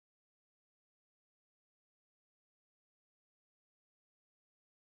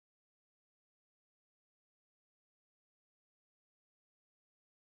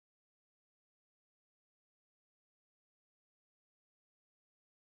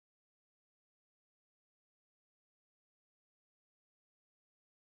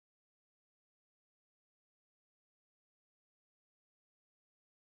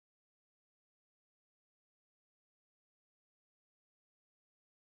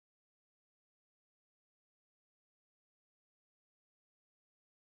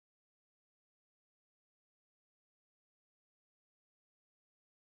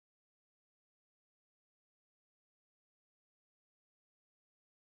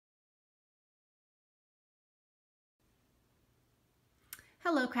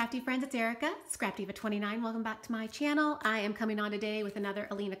Hello crafty friends, it's Erica, Scrapdiva29. Welcome back to my channel. I am coming on today with another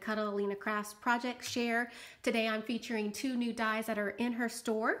Alinacutle, AlinaCraft project share. Today I'm featuring two new dies that are in her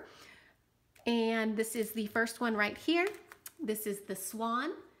store. And this is the first one right here. This is the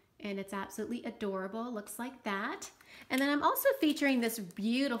Swan, and it's absolutely adorable. Looks like that. And then I'm also featuring this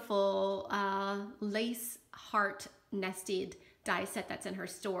beautiful lace heart nested die set that's in her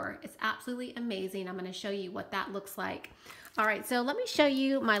store. It's absolutely amazing. I'm going to show you what that looks like. All right, so let me show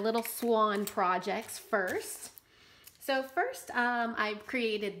you my little Swan projects first. So first, I've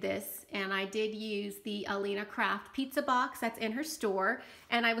created this, and I did use the AlinaCraft pizza box that's in her store,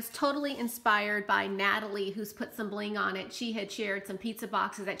 and I was totally inspired by Natalie, who's put some bling on it. She had shared some pizza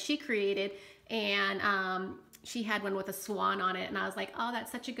boxes that she created, and she had one with a swan on it, and I was like, oh,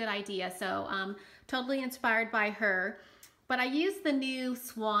 that's such a good idea. So totally inspired by her. But I used the new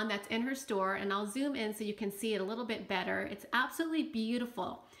Swan that's in her store, and I'll zoom in so you can see it a little bit better. It's absolutely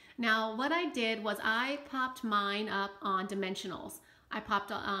beautiful. Now, what I did was I popped mine up on dimensionals. I popped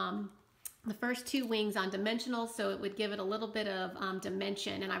the first two wings on dimensionals so it would give it a little bit of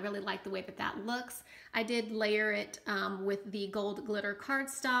dimension, and I really like the way that that looks. I did layer it with the gold glitter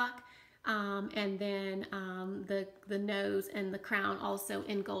cardstock, and then the nose and the crown also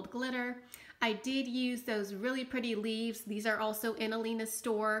in gold glitter. I did use those really pretty leaves. These are also in Alina's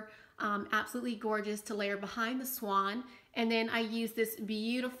store. Absolutely gorgeous to layer behind the Swan. And then I used this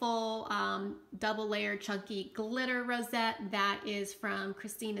beautiful double layered chunky glitter rosette that is from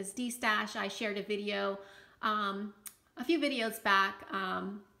Christina's D-Stash. I shared a video a few videos back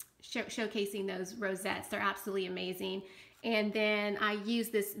showcasing those rosettes. They're absolutely amazing. And then I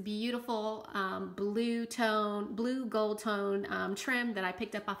used this beautiful blue gold tone trim that I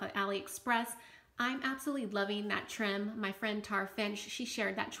picked up off of AliExpress. I'm absolutely loving that trim. My friend Tar Finch, she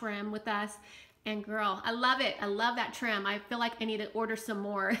shared that trim with us. And girl, I love it. I love that trim. I feel like I need to order some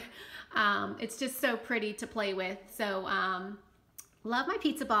more. It's just so pretty to play with. So love my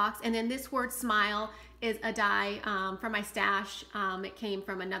pizza box. And then this word smile is a die from my stash. It came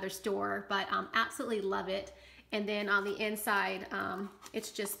from another store, but absolutely love it. And then on the inside,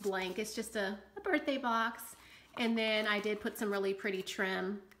 it's just blank. It's just a birthday box. And then I did put some really pretty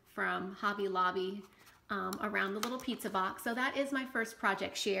trim from Hobby Lobby around the little pizza box. So that is my first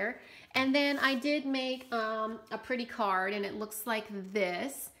project share. And then I did make a pretty card, and it looks like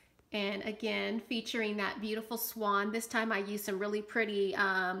this. And again, featuring that beautiful swan. This time I used some really pretty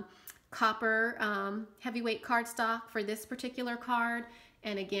copper heavyweight cardstock for this particular card.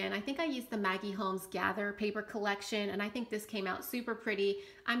 And again, I think I used the Maggie Holmes Gather paper collection, and I think this came out super pretty.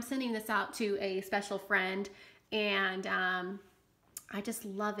 I'm sending this out to a special friend, and I just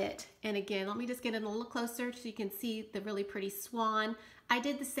love it. And again, let me just get it a little closer so you can see the really pretty swan. I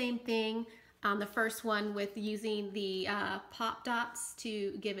did the same thing on the first one with using the pop dots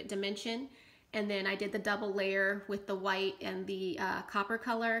to give it dimension. And then I did the double layer with the white and the copper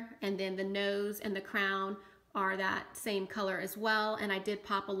color, and then the nose and the crown are that same color as well. And I did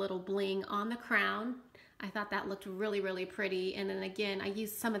pop a little bling on the crown. I thought that looked really, really pretty. And then again, I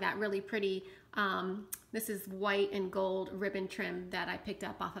used some of that really pretty, this is white and gold ribbon trim that I picked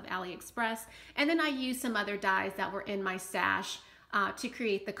up off of AliExpress. And then I used some other dies that were in my stash to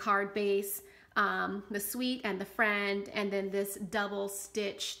create the card base, the sweet and the friend, and then this double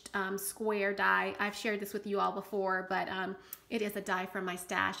stitched square die. I've shared this with you all before, but it is a die from my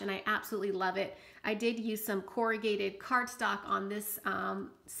stash, and I absolutely love it. I did use some corrugated cardstock on this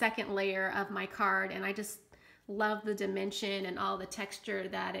second layer of my card, and I just love the dimension and all the texture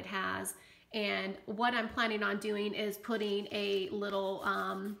that it has. And what I'm planning on doing is putting a little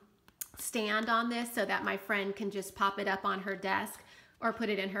stand on this so that my friend can just pop it up on her desk or put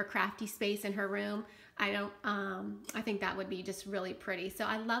it in her crafty space in her room. I think that would be just really pretty. So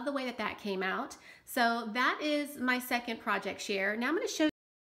I love the way that that came out. So that is my second project share. Now I'm going to show